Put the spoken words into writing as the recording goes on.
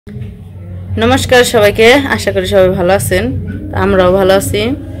নমস্কার সবাইকে, আশা করি সবাই ভালো আছেন। আমরাও ভালো আছি।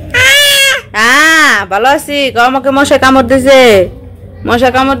 ভালো আছি। আমাকে মশা কামড়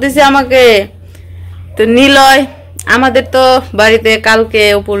দিছে আমাকে। তো নিলয়, আমাদের তো বাড়িতে কালকে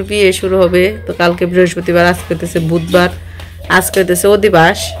উপর বিয়ে শুরু হবে। তো কালকে বৃহস্পতিবার, আজকে হইতেছে বুধবার, আজকে হইতেছে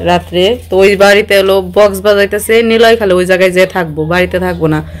অধিবাস রাত্রে। তো ওই বাড়িতে হলো বক্স বাজাইতেছে। নিলয় খালি ওই জায়গায় যেয়ে থাকবো, বাড়িতে থাকবো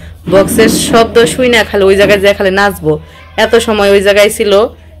না। বক্সের শব্দ শুই না, খালি ওই জায়গায় যেয়ে খালি নাচবো। এত সময় ওই জায়গায় ছিল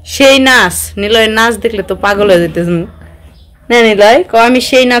সেই নাচ। নিলয়ের নাচ দেখলে তো পাগল হয়ে যেতেছে না নিলয়, আমি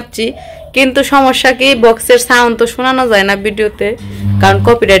সেই নাচছি। কিন্তু সমস্যা কি, বক্সের সাউন্ড তো শোনানো যায় না ভিডিওতে, কারণ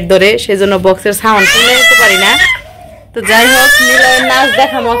কপিরাইট ধরে। সেই জন্য বক্সের সাউন্ড শুনে নিতে পারি না। তো যাই হোক, নিলয়ের নাচ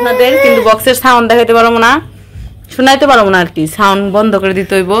দেখাবো আপনাদের, কিন্তু বক্সের সাউন্ড দেখাইতে পারবো না, শোনাইতে পারবো না আর কি। সাউন্ড বন্ধ করে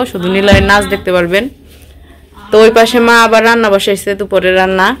দিতে হইব, শুধু নিলয়ের নাচ দেখতে পারবেন। তো ওই পাশে মা আবার রান্না বসাইছে, দুপুরের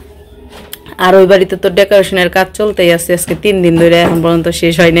রান্না। আর ওই বাড়িতে তো ডেকোরেশনের কাজ চলতেই আছে, আজকে 3 দিন ধরে, এখন পর্যন্ত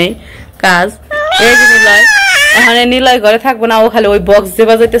শেষ হয় নাই কাজ। এই যে নিলয়, এখন নিলয় ঘরে থাকবো না, ও খালি ওই বক্স যে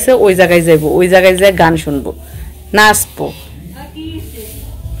বাজাইতেছে ওই জায়গায় যাইবো, ওই জায়গায় যেয়ে গান শুনবো, নাচবো।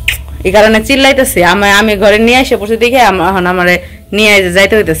 এই কারণে চিল্লাইতেছে। আমি ঘরে নিয়ে এসে পড়ছি দেখে এখন আমার নিয়ে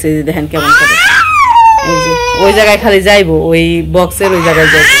যাইতে হইতেছে। দেখেন কেমন করে, এই যে ওই জায়গায় খালি যাইবো, ওই বক্সের ওই জায়গায়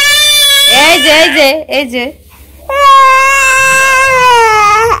যাইবো। এই যে এই যে এই যে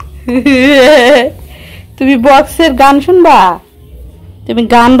তুমি বক্সের গান শুনবা, তুমি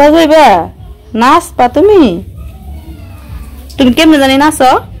গান বাজাইবা, নাচবা। তুমি কেমনে জানি নাচো,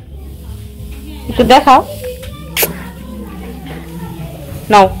 একটু দেখাও।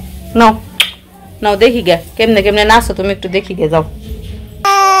 নাও নাও নাও, দেখি গে কেমনে কেমনে নাচো তুমি, একটু দেখি গে যাও।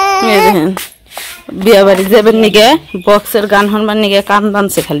 বিয়া বাড়ি যাবেন নিগে বক্সের গান শুনবার নিগে কান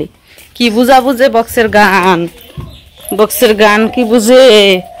বানছে খালি। কি বুঝা বুঝে বক্সের গান, বক্সের গান কি বুঝে,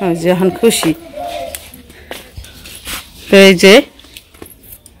 এখন খুশি। এই যে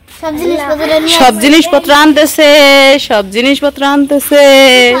সব জিনিসপত্র আনতেছে, সব জিনিসপত্র আনতেছে।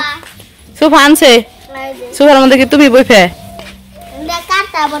 সোফা আনছে, সোফার মধ্যে কি তুমি বইফে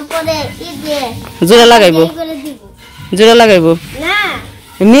জোড়া লাগাইবো, জোড়া লাগাইবো।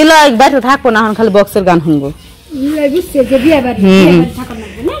 নিলয় বাইরে থাকবো না, এখন খালি বক্সের গান শুনবো।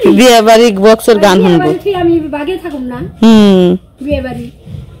 বিয়ে বাড়ি বক্সের গান শুনবো।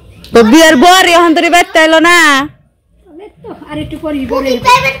 তো বিয়ের বর এখন তোর বাড়তে এলো না,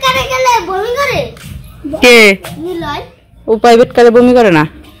 কে ও প্রাইভেট কারে বমি করে না,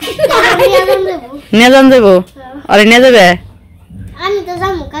 নিয়ে যান যাবো। আরে নিয়ে যাবে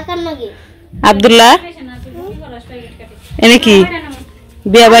আব্দুল্লাহ, এনে কি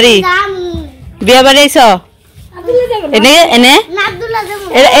বিয়া বাড়ি, বিয়া বাড়ি আইছ এনে এনে,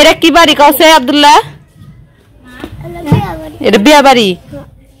 এরা কি বাড়ি কছে আব্দুল্লাহ, এটা বিয়া বাড়ি,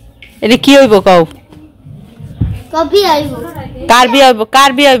 এটা কি হইব কও, কার বিয়া হইব, কার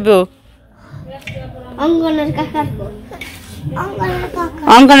বিয়া হইব,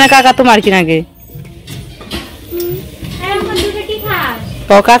 অঙ্কনের কাকা তোমার কি নাগে,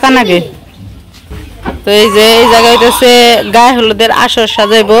 কাকা নাগে। তো এই যে এই জায়গায় হইতেছে গায়ে হলুদের আসর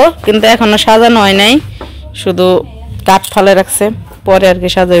সাজাইবো, কিন্তু এখনো সাজানো হয় নাই, শুধু কাঠ ফালে রাখছে, পরে আর কি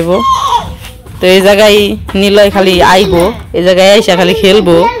সাজাইবো। তো এই জায়গায় নিলয় খালি আইবো, এই জায়গায় আইসা খালি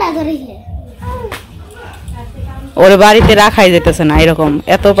খেলবো। ওর বাড়িতে রাখাই যেতেছে না, এরকম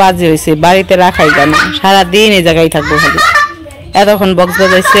এত বাজে হয়েছে, বাড়িতে রাখাই যায় না, সারাদিন এই জায়গায় থাকবো খালি। এতক্ষণ বক্স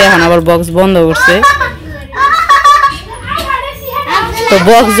বাজাইছে, এখন আবার বক্স বন্ধ করছে। তো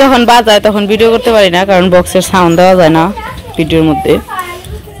বক্স যখন বাজায় তখন ভিডিও করতে পারি না, কারণ বক্সের সাউন্ড দেওয়া যায় না ভিডিওর মধ্যে।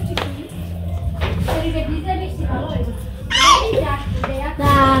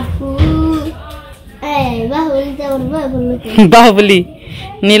 বাহুবলি,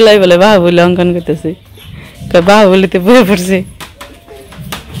 নিলয় বলে বাহুবলি অঙ্কন করতেছে, বাহুবলিতে বয়ে পড়ছে।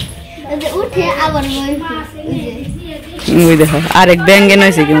 ওই দেখো আরেক ব্যাঙ্গে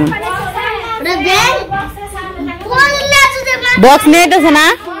নয়েছে কেমন, বক্স নিয়ে যেতেছে না।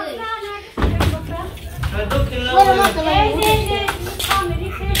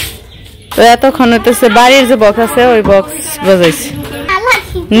 তো এতক্ষণ হইতেছে বাড়ির যে বক্স আছে ওই বক্স বাজাইছে।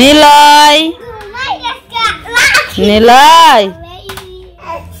 নিলয়, নিলয়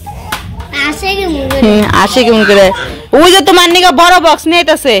আসে কেমন করে, ওই যে তোমার নিকে বড় বক্স নিয়ে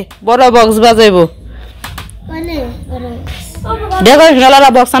যেতেছে, বড় বক্স বাজাইবো। দেখো খেলারা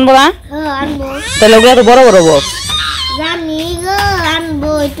বক্স আনবো না, তাহলে ওগুলো তো বড় বড় বক্স।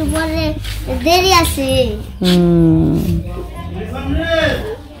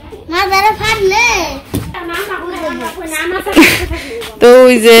 তো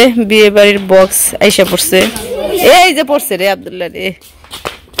ওই যে বিয়ে বাড়ির বক্স আইসা পড়ছে, এই যে পড়ছে রে আব্দুল্লাহ রে।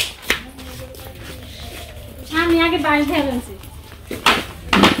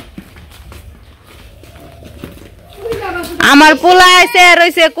 আমার পোলা আইছে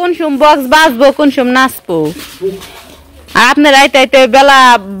রইছে কোন সুম বক্স বাজবো কোন সুম নাচবো আর আপনার আইতে আইতে বেলা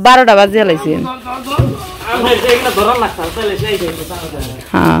 12টা বাজে লাইছেন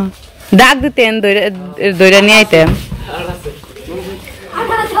হ্যাঁ ডাক দিতেন দইরা নিয়ে আইতেন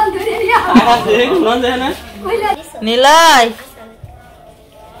নীলাই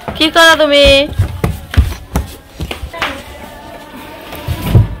কি করো তুমি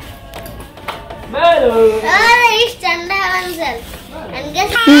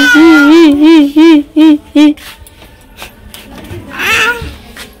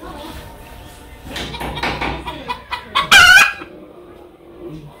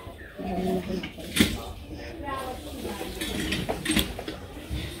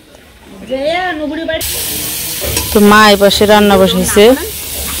তো মা এই পাশে রান্না বসাইছে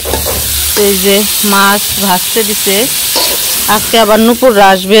এই যে মাছ ভাজতে দিছে আজকে আবার নুপুররা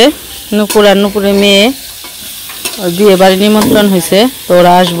আসবে নুপুর আর নুপুরের মেয়ে ওই বিয়ে বাড়ি নিমন্ত্রণ হয়েছে তো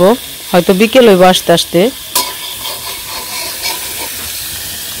ওরা আসবো হয়তো বিকেল হইব আসতে আসতে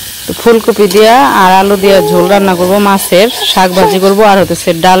তো ফুলকপি দিয়া আর আলু দিয়া ঝোল রান্না করবো মাছের শাক ভাজি করবো আর হতেছে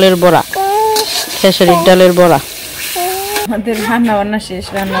ডালের বড়া খেসারির ডালের বড়া আমাদের রান্না বান্না শেষ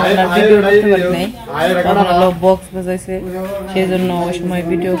রান্না বান্নার ভিডিও করতে পারি নাই তখন হলো বক্স বাজাইছে সেই জন্য ওই সময়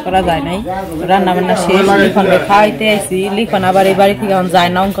ভিডিও করা যায় নাই রান্না বান্না শেষ লিখনকে খাওয়াইতে আইছি লিখন আবার এই বাড়ি থেকে এখন যায়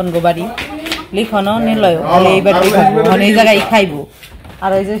না অঙ্কন গো বাড়ি লিখনও নিলয় এই বাড়ি খাবো মানে এই জায়গায় খাইবো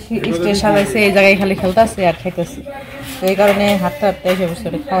আর ওই যে স্টেজ সাজাইছে এই জায়গায় খালি খেলতেছে আর খাইতেছে তো এই কারণে হাঁটতে হাঁটতে এসে বসে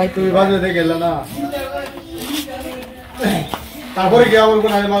খাওয়াইতে তারপরে গিয়ে বলবো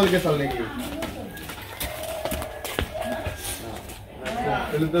না মালকে চল নাকি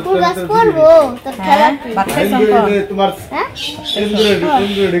পুরাস করব তো খেলা বাচ্চা তোমার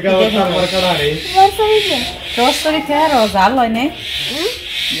ইন্দ্র ঢিকা তারপর করা রে তোর খেয়ার জাল হয় না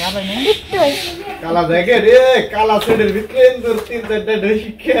জাল হয় না কালা দেখে রে কালা সেডের ভিতরে ইন্দ্র 3-4টা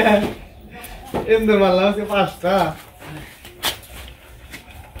ঢিকা ইন্দ্র মারলা আছে 5টা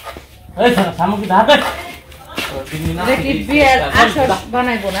এই সামগ্রী ধাতে দেখি বিয়ার আসর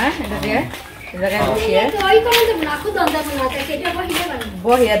বানাইবো না এটা দিয়ে জায়গায় বসিয়ে ওই কোন দেব না খুদ দাও না এটা বহিয়ে বানাবো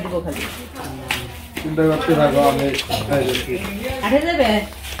বহিয়া দিব খালি চিন্তা করতে থাকো আমি আরে যাবে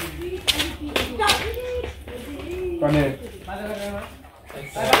কোনে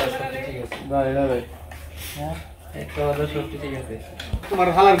ভাই ভাই হ্যাঁ একটা ওটা সত্যি ঠিক আছে তোমার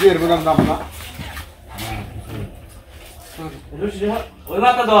হালার বিয়ের গুণার দাম না ওই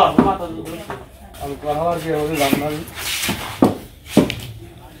মাথা দাও আমি হালার বিয়ের ওই দাম না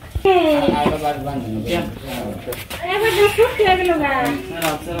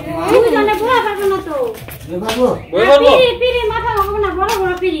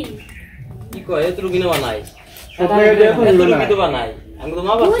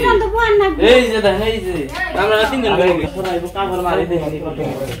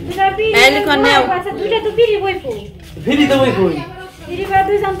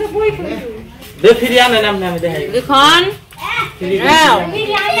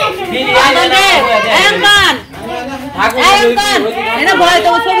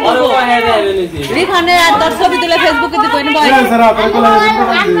ছবি তুলে ফেসবুকে দিব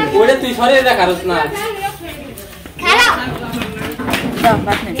তুই সরে দেখারস না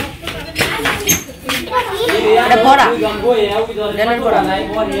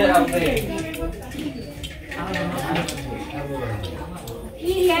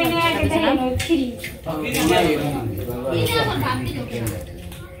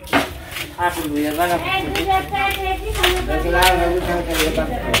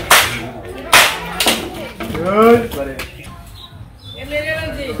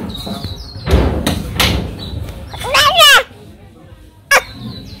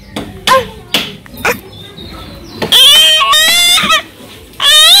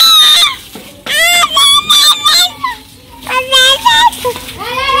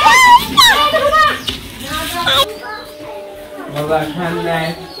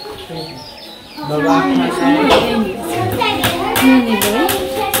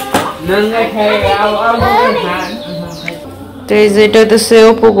তো এই যে এটা হচ্ছে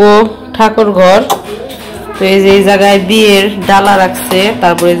অপুগো ঠাকুর ঘর তো এই যে এই জায়গায় বিয়ের ডালা রাখছে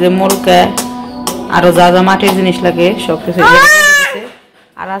তারপরে যে মুরকা আরো যা যা মাটির জিনিস লাগে সবকিছু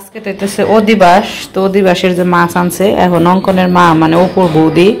আর আজকে তো হচ্ছে অধিবাস তো অধিবাসের যে মাছ আনছে এখন অঙ্কনের মা মানে অপুর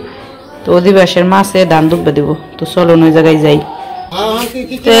বৌদি তো অধিবাসের মাছে ধান দুব্বে দিব তো চলো ওই জায়গায় যাই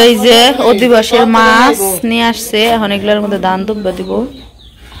তো এই যে অধিবাসের মাছ নিয়ে আসছে এখন এগুলোর মধ্যে ধান দুব্বে দিব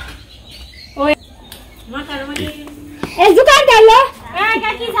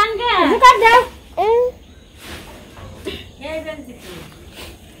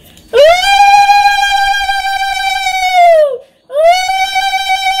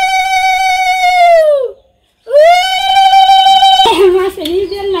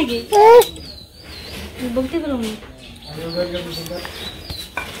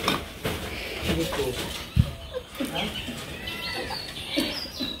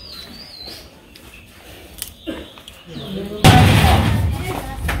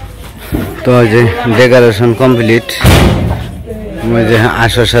তো যে ডেকোরেশন কমপ্লিট, যে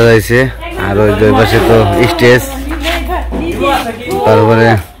আসর সাজাইছে আর ওই দুই পাশে তো স্টেজ, তারপরে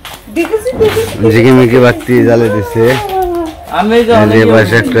ঝিকিমিকি বাতি জ্বালে দিছে,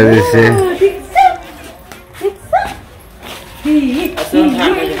 পাশে একটা দিছে,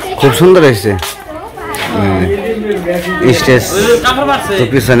 খুব সুন্দর হয়েছে স্টেজ। তো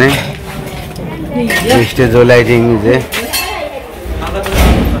পিছনে স্টেজ ও লাইটিং যে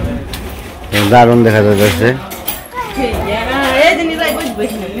দারুণ দেখা যাচ্ছে।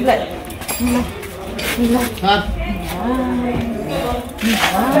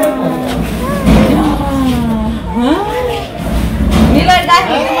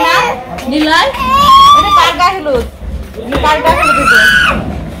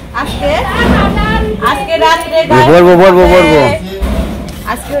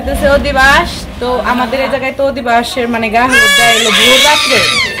 আজকে হইতেছে অধিবাস, তো আমাদের এই জায়গায় তো অধিবাসের মানে গা হলুদ দেয় হলো ভোর রাত্রে,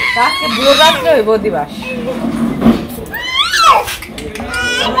 আজকে ভোর রাত্রে হইব অধিবাস।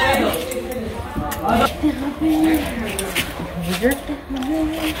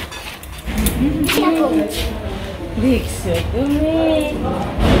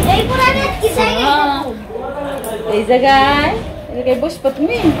 এই জায়গায় বসবো,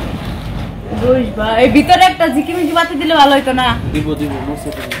 তুমি বসবা। এই ভিতরে একটা ঝিকিমিকি বাতি দিলে ভালো হইতো না? দিব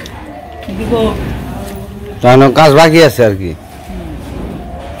কাজ বাকি আছে আর কি।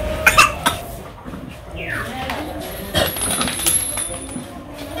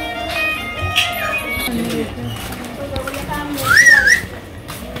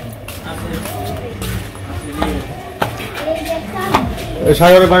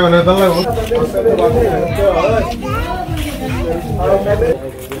 সাগরে পাইব না তো লাগো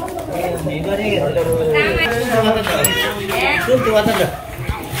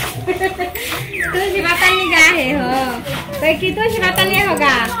तुझी बात नहीं गा है हो तो की तुझी बात नहीं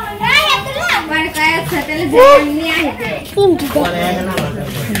होगा पर काय सटल जन नहीं आहे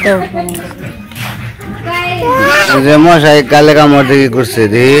যে মশাই কালে কামড় কি করছে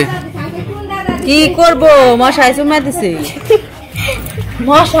দেখি। কি করব, মশাই চুমা দিছে,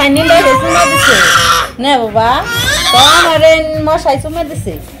 মশাই নিলে চুমা দিছে না বাবা, তো আমারে মশাই চুমা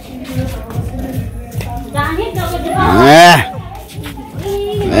দিছে।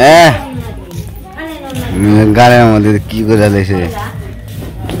 গালের মধ্যে কি করে লেছে,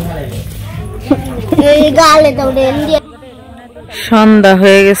 সন্ধ্যা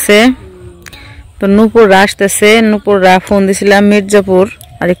হয়ে গেছে, তো নূপুর আসতেছে। নূপুররা ফোন দিছিলাম মির্জাপুর,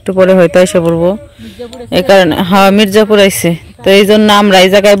 আর একটু পরে হয়তো এসে পড়বো, এই কারণে। হ্যাঁ, মির্জাপুর আইছে, তো এই জন্য আমরা এই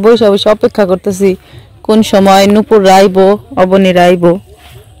জায়গায় বসে বসে অপেক্ষা করতেছি কোন সময় নূপুররা আইবো, অবনীরা আইবো।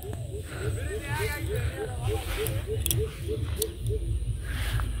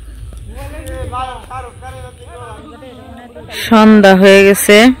 সন্ধ্যা হয়ে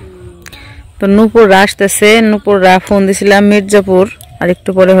গেছে, তো নূপুর আসতেছে। নূপুররা ফোন দিছিলাম মির্জাপুর, আর একটু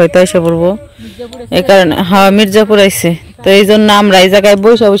পরে হয়তো এসে পড়বো, এই কারণে। হ্যাঁ, মির্জাপুর আইছে, তো এই জন্য আমরা এই জায়গায়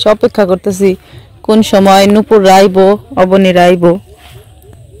বসে বসে অপেক্ষা করতেছি কোন সময় নূপুররা আইবো, অবনীরা আইবো।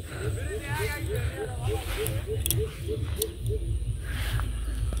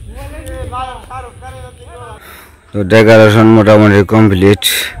 তো ডেকোরেশন মোটামুটি কমপ্লিট,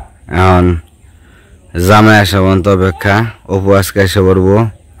 এখন জামাই আসা পর্যন্ত অপেক্ষা। অপু আজকে এসে পড়বো,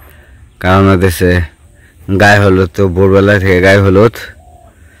 কারণ দেশে গায়ে হলুদ, তো ভোরবেলা থেকে গায়ে হলুদ।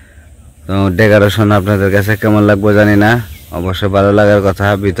 তো ডেকোরেশন আপনাদের কাছে কেমন লাগবে জানি না, অবশ্যই ভালো লাগার কথা।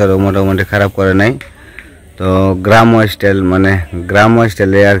 ভিতরেও মোটামুটি খারাপ করে নাই, তো গ্রাম্য স্টাইল, মানে গ্রাম্য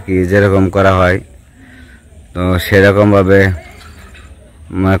স্টাইলে আর কি যেরকম করা হয়, তো সেরকমভাবে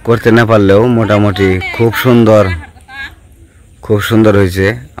করতে না পারলেও মোটামুটি খুব সুন্দর, খুব সুন্দর হয়েছে।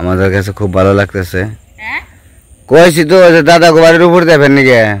 আমাদের কাছে খুব ভালো লাগতেছে। কইছি তো যে দাদা বাড়ির উপর দেবেন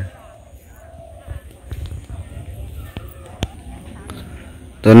নাকি।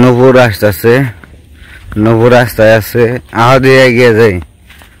 তো নূপুর আসতেছে, নূপুর রাস্তায় আছে, আহ দিয়ে এগিয়ে যাই,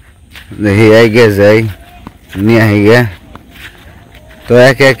 দেখি এগিয়ে যাই নিয়ে গিয়ে। তো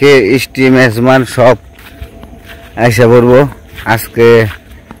একে একে স্টিম এসমান সব এসে পড়বো। আজকে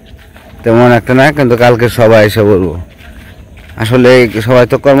তেমন একটা না, কিন্তু কালকে সবাই এসে পড়বো। আসলে সবাই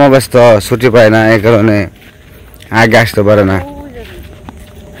তো কর্মব্যস্ত, ছুটি পায় না, এই কারণে আগে আসতে পারে না।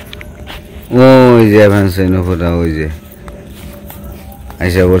 ওই যে ভ্যানসে নূপুররা ওই যে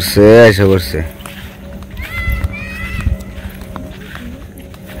এসে পড়ছে, এসে পড়ছে।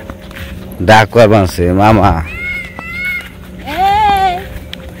 ডাক করবানছে মামা।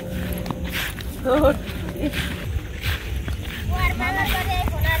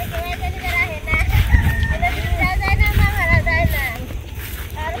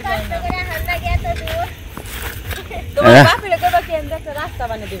 বাপরে কইবা কি এন্ড একটা রাস্তা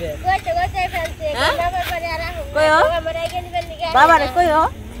বানিয়ে দিবে গোটে ফেলছে বাবার বাড়ি আর আহু কইও বাবার আগে নিবেন নি বাবারে কইও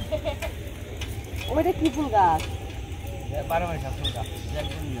ওইটা কি ফুল গাছ 12 মাস ফুল গাছ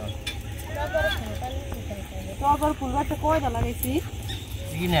একদম নিও টগর ফুল গাছে কয়টা লাগাইছি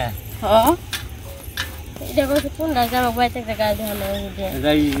কি না হ্যাঁ এটা কত কোন গাছ আমার বাইতে একটা গাছ হলো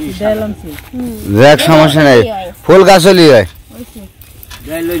দেলামছি দেখ সমস্যা নাই ফুল গাছ হলি হয়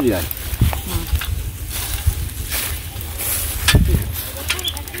যাই লই যায়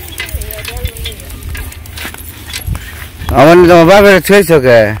আমার তোমার বাবার ছইছো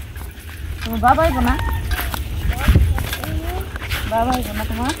কে তোমার বাবাই না বাবাই না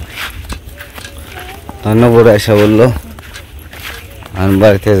তোমার ধন্যবাদ এসে বললো আমি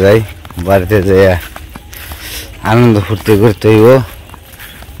বাড়িতে যাই বাড়িতে যাই আনন্দ ফুর্তি করতে হইব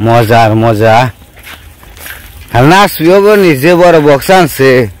মজা আর মজা আর নাচবি হবো নি যে বড় বক্স আনছে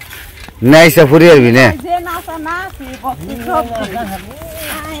নাইসা ফুরি আসবি না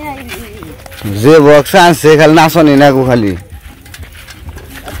যে বক্স আনছে খালি নাচনি না গো খালি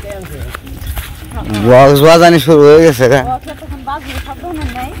বক্স বাজানি শুরু হয়ে গেছে গা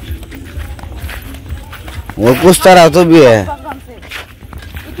ও কুস্তারাও তো বিয়ে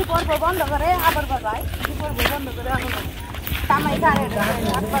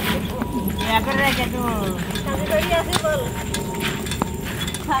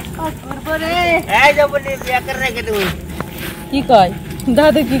কি কয়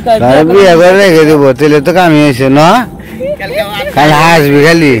দাদা কি কয় বিয়ে করে রেখে দেবো তাহলে তো কামি হয়েছে না খালি হাসবি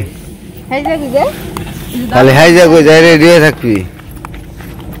খালি খালি হাইজা কই যাই রেডি হয়ে থাকবি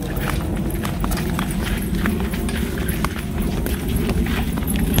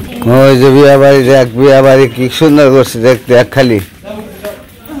ওই যে বিয়া বাড়ি দেখ বিয়া বাড়ি কি সুন্দর করছে দেখতে এক খালি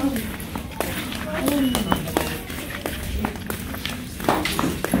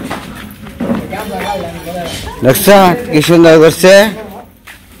দেখছ কি সুন্দর করছে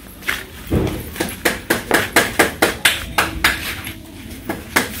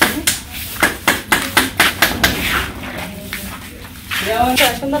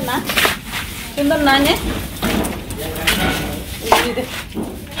সুন্দর না সুন্দর না নে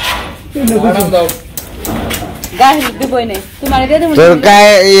তোর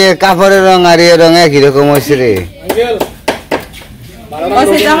কাপড়ের রং আর ইয়ে রং একই রকম হয়েছে রে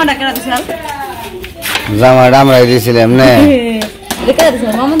জামাটা আমরা দিয়েছিলাম না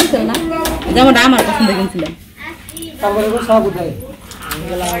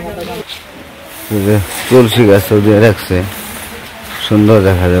তুলসী গাছ দিয়ে রাখছে সুন্দর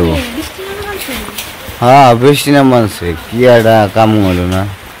দেখা যাবো হ্যাঁ বৃষ্টি না মানছে কি একটা কাম হলো না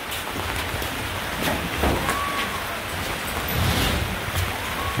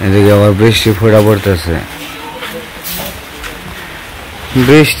এদিকে আবার বৃষ্টি ফোটা পড়তেছে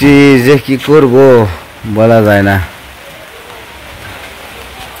বৃষ্টি যে কি করব বলা যায় না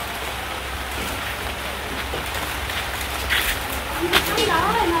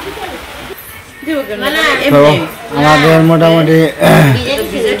আমাদের মোটামুটি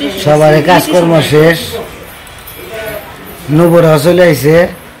সবার কাজকর্ম শেষ নুপুরা চলে আইছে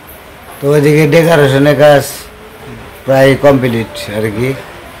তো ওইদিকে ডেকোরেশনের কাজ প্রায় কমপ্লিট আর কি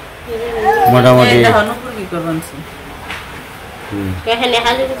মোটামুটি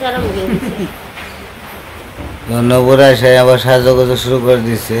নুপুরা এসে আবার সাহায্য করতে শুরু করে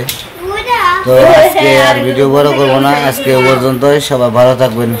দিচ্ছে তো আজকে আর ভিডিও বড় করবো না আজকে পর্যন্তই সবাই ভালো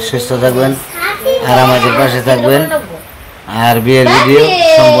থাকবেন সুস্থ থাকবেন আর আমাদের পাশে থাকবেন আর বিয়ের ভিডিও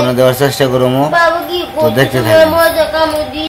সম্পূর্ণ দেওয়ার চেষ্টা করবো তো দেখতে থাকবেন